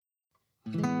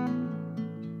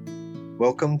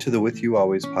Welcome to the With You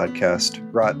Always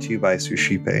podcast, brought to you by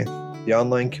Suscipe, the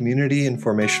online community and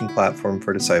formation platform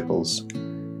for disciples.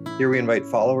 Here we invite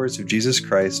followers of Jesus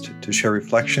Christ to share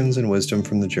reflections and wisdom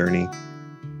from the journey.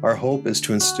 Our hope is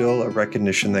to instill a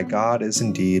recognition that God is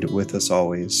indeed with us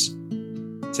always.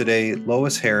 Today,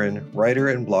 Lois Heron, writer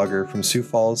and blogger from Sioux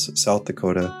Falls, South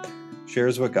Dakota,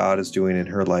 shares what God is doing in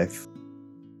her life.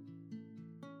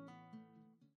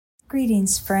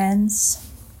 Greetings, friends.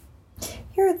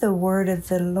 Hear the word of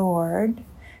the Lord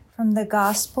from the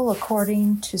Gospel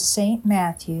according to St.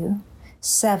 Matthew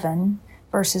 7,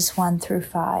 verses 1 through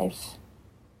 5.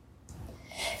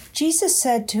 Jesus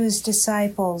said to his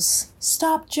disciples,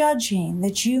 "Stop judging,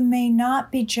 that you may not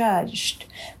be judged.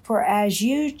 For as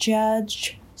you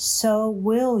judge, so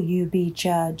will you be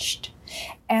judged.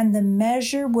 And the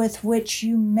measure with which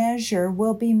you measure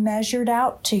will be measured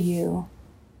out to you.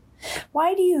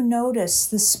 Why do you notice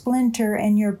the splinter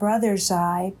in your brother's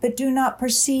eye, but do not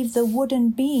perceive the wooden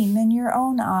beam in your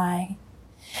own eye?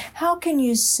 How can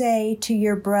you say to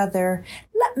your brother,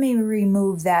 'Let me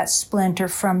remove that splinter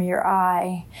from your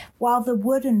eye,' while the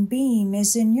wooden beam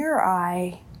is in your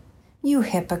eye? You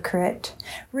hypocrite,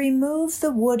 remove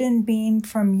the wooden beam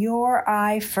from your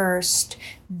eye first,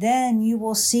 then you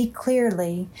will see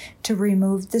clearly to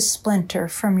remove the splinter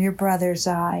from your brother's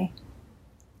eye."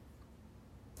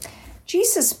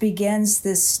 Jesus begins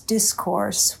this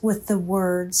discourse with the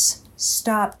words,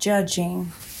 "Stop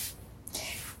judging."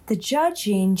 The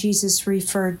judging Jesus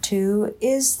referred to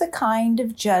is the kind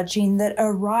of judging that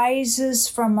arises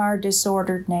from our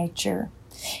disordered nature.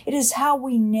 It is how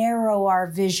we narrow our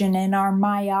vision in our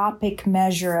myopic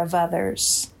measure of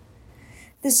others.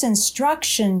 This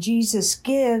instruction Jesus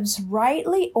gives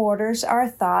rightly orders our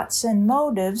thoughts and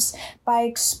motives by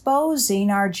exposing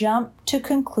our jump to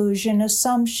conclusion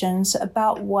assumptions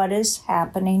about what is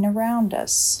happening around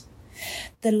us.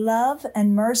 The love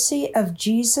and mercy of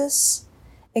Jesus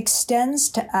extends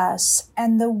to us,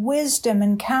 and the wisdom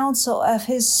and counsel of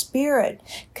His Spirit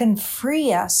can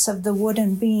free us of the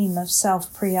wooden beam of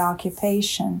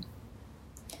self-preoccupation.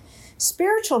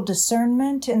 Spiritual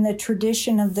discernment in the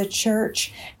tradition of the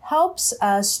Church helps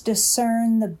us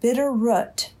discern the bitter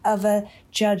root of a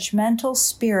judgmental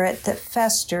spirit that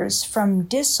festers from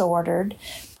disordered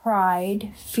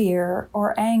pride, fear,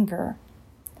 or anger.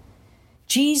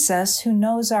 Jesus, who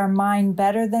knows our mind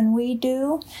better than we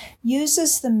do,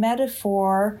 uses the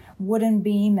metaphor wooden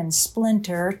beam and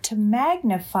splinter to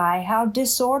magnify how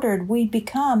disordered we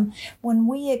become when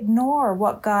we ignore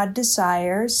what God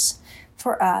desires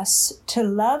for us to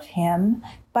love Him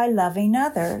by loving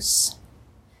others.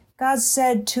 God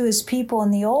said to His people in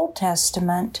the Old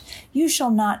Testament, "You shall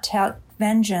not take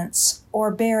vengeance or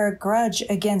bear a grudge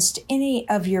against any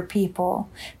of your people,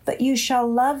 but you shall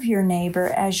love your neighbor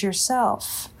as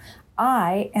yourself.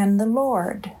 I am the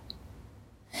Lord."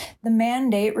 The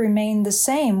mandate remained the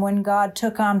same when God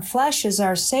took on flesh as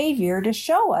our Savior to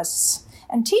show us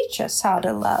and teach us how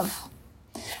to love.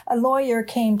 A lawyer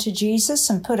came to Jesus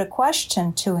and put a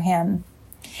question to Him.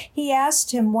 He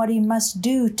asked Him what he must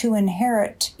do to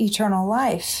inherit eternal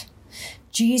life.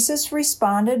 Jesus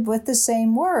responded with the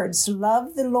same words,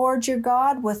 "Love the Lord your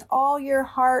God with all your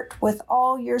heart, with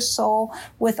all your soul,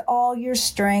 with all your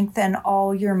strength and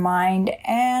all your mind,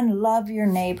 and love your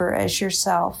neighbor as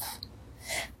yourself."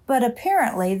 But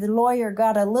apparently the lawyer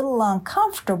got a little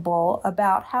uncomfortable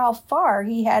about how far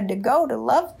he had to go to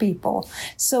love people.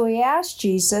 So he asked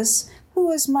Jesus,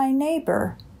 "Who is my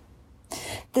neighbor?"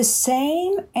 The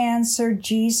same answer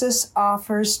Jesus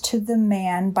offers to the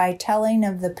man by telling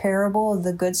of the parable of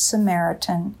the Good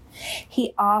Samaritan.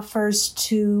 He offers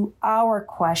to our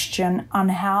question on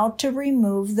how to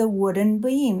remove the wooden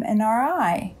beam in our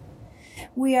eye.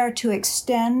 We are to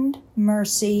extend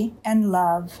mercy and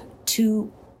love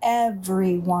to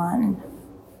everyone.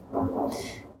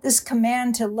 This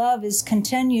command to love is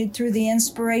continued through the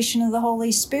inspiration of the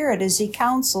Holy Spirit as He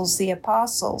counsels the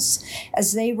apostles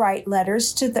as they write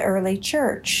letters to the early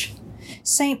church.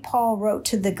 St. Paul wrote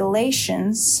to the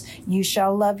Galatians, "You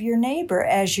shall love your neighbor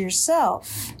as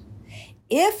yourself.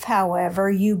 If, however,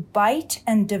 you bite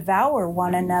and devour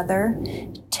one another,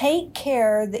 take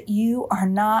care that you are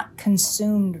not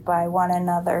consumed by one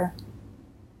another."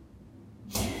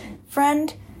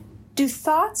 Friend, do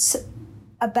thoughts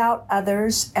about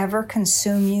others ever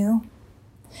consume you?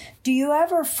 Do you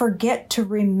ever forget to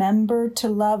remember to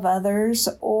love others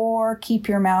or keep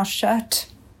your mouth shut?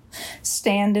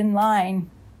 Stand in line.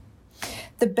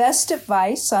 The best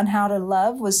advice on how to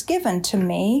love was given to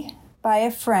me by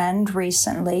a friend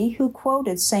recently who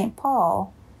quoted St.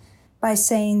 Paul by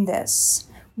saying this,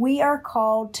 we are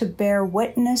called to bear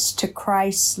witness to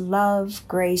Christ's love,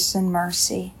 grace, and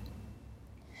mercy.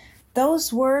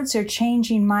 Those words are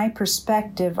changing my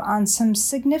perspective on some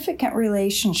significant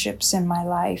relationships in my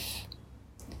life.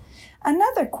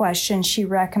 Another question she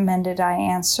recommended I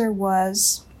answer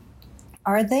was,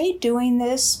 are they doing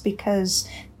this because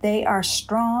they are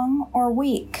strong or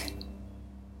weak?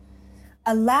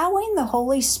 Allowing the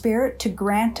Holy Spirit to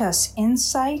grant us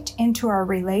insight into our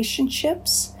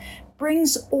relationships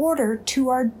brings order to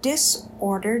our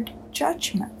disordered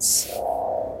judgments.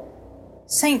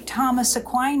 St. Thomas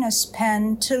Aquinas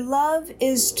penned, "To love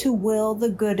is to will the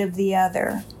good of the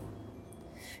other."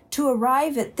 To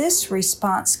arrive at this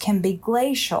response can be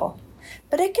glacial,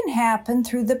 but it can happen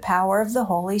through the power of the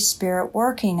Holy Spirit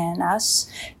working in us,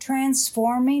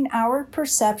 transforming our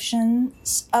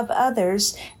perceptions of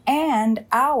others and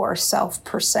our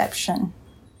self-perception.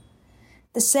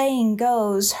 The saying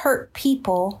goes, hurt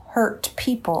people hurt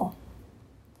people.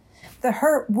 The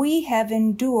hurt we have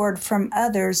endured from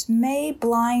others may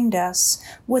blind us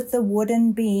with the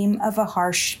wooden beam of a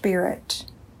harsh spirit.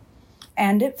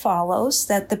 And it follows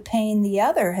that the pain the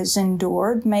other has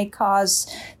endured may cause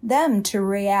them to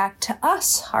react to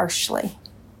us harshly.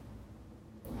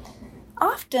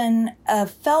 Often, a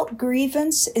felt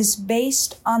grievance is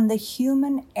based on the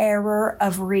human error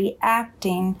of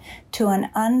reacting to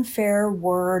an unfair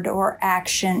word or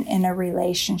action in a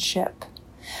relationship.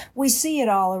 We see it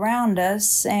all around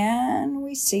us, and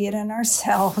we see it in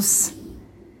ourselves.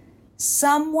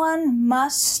 Someone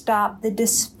must stop the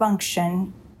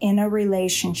dysfunction in a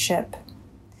relationship.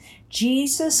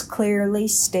 Jesus clearly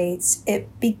states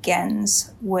it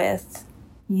begins with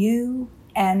you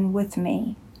and with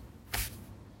me.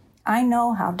 I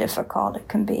know how difficult it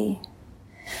can be.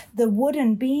 The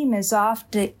wooden beam is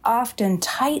often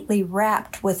tightly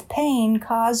wrapped with pain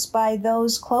caused by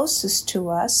those closest to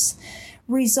us,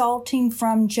 resulting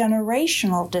from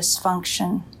generational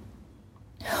dysfunction.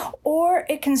 Or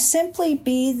it can simply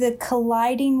be the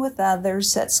colliding with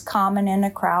others that's common in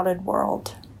a crowded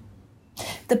world.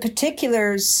 The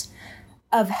particulars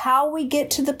of how we get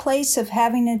to the place of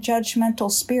having a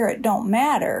judgmental spirit don't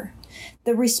matter.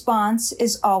 The response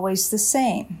is always the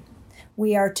same.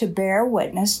 We are to bear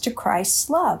witness to Christ's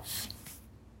love.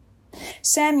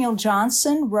 Samuel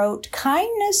Johnson wrote,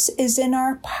 "Kindness is in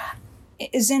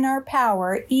our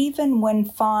power even when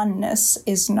fondness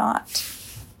is not."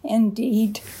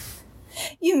 Indeed.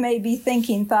 You may be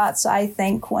thinking thoughts I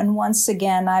think when once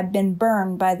again I've been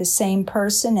burned by the same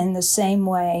person in the same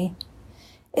way.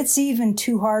 It's even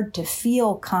too hard to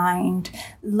feel kind,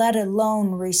 let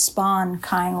alone respond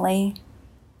kindly.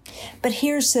 But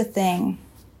here's the thing.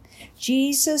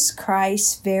 Jesus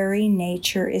Christ's very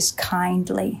nature is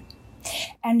kindly,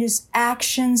 and his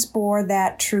actions bore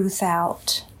that truth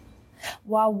out.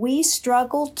 While we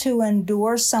struggle to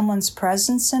endure someone's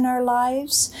presence in our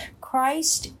lives,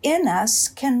 Christ in us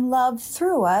can love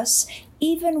through us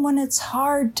even when it's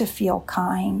hard to feel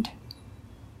kind.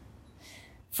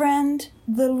 Friend,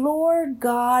 the Lord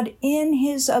God, in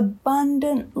his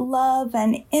abundant love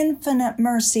and infinite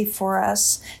mercy for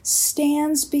us,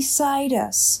 stands beside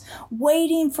us,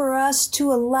 waiting for us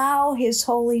to allow his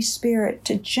Holy Spirit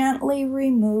to gently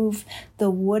remove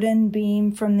the wooden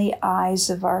beam from the eyes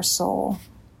of our soul.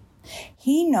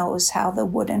 He knows how the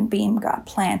wooden beam got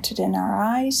planted in our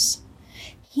eyes.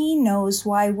 He knows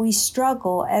why we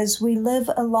struggle as we live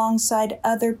alongside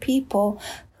other people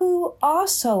who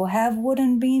also have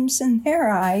wooden beams in their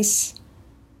eyes.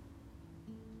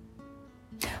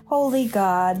 Holy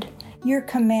God, your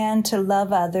command to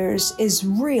love others is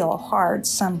real hard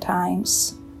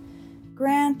sometimes.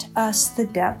 Grant us the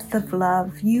depth of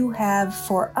love you have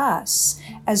for us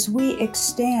as we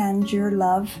extend your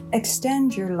love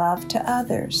to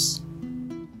others.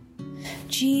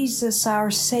 Jesus, our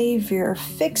Savior,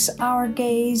 fix our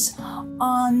gaze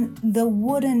on the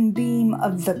wooden beam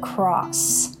of the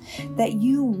cross that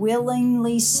you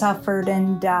willingly suffered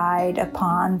and died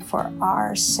upon for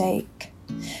our sake.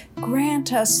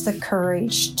 Grant us the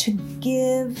courage to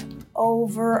get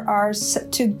over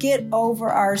ourselves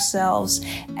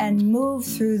and move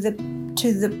to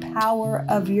the power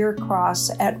of your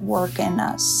cross at work in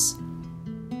us.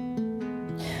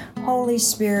 Holy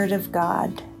Spirit of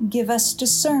God, give us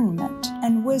discernment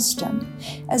and wisdom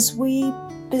as we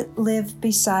live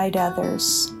beside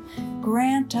others.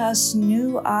 Grant us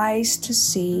new eyes to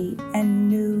see and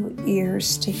new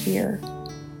ears to hear.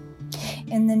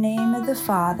 In the name of the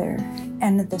Father,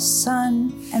 and of the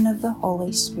Son, and of the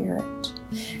Holy Spirit,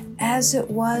 as it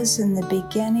was in the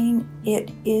beginning, it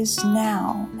is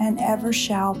now, and ever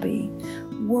shall be,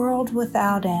 world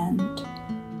without end.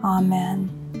 Amen.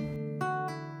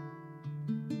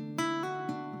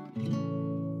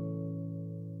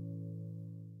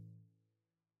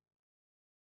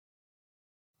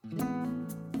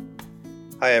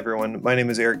 Hi everyone, my name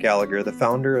is Eric Gallagher, the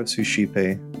founder of Suscipe,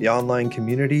 the online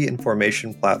community and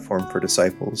formation platform for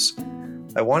disciples.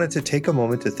 I wanted to take a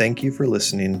moment to thank you for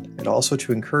listening and also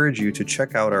to encourage you to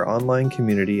check out our online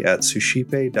community at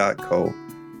suscipe.co.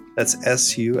 That's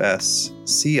suscipe.co.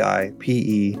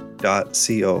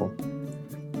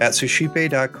 At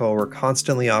suscipe.co, we're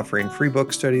constantly offering free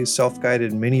book studies,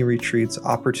 self-guided mini retreats,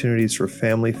 opportunities for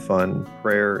family fun,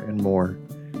 prayer, and more.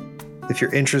 If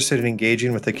you're interested in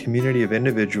engaging with a community of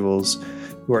individuals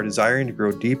who are desiring to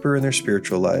grow deeper in their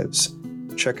spiritual lives,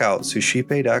 check out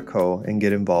suscipe.co and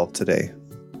get involved today.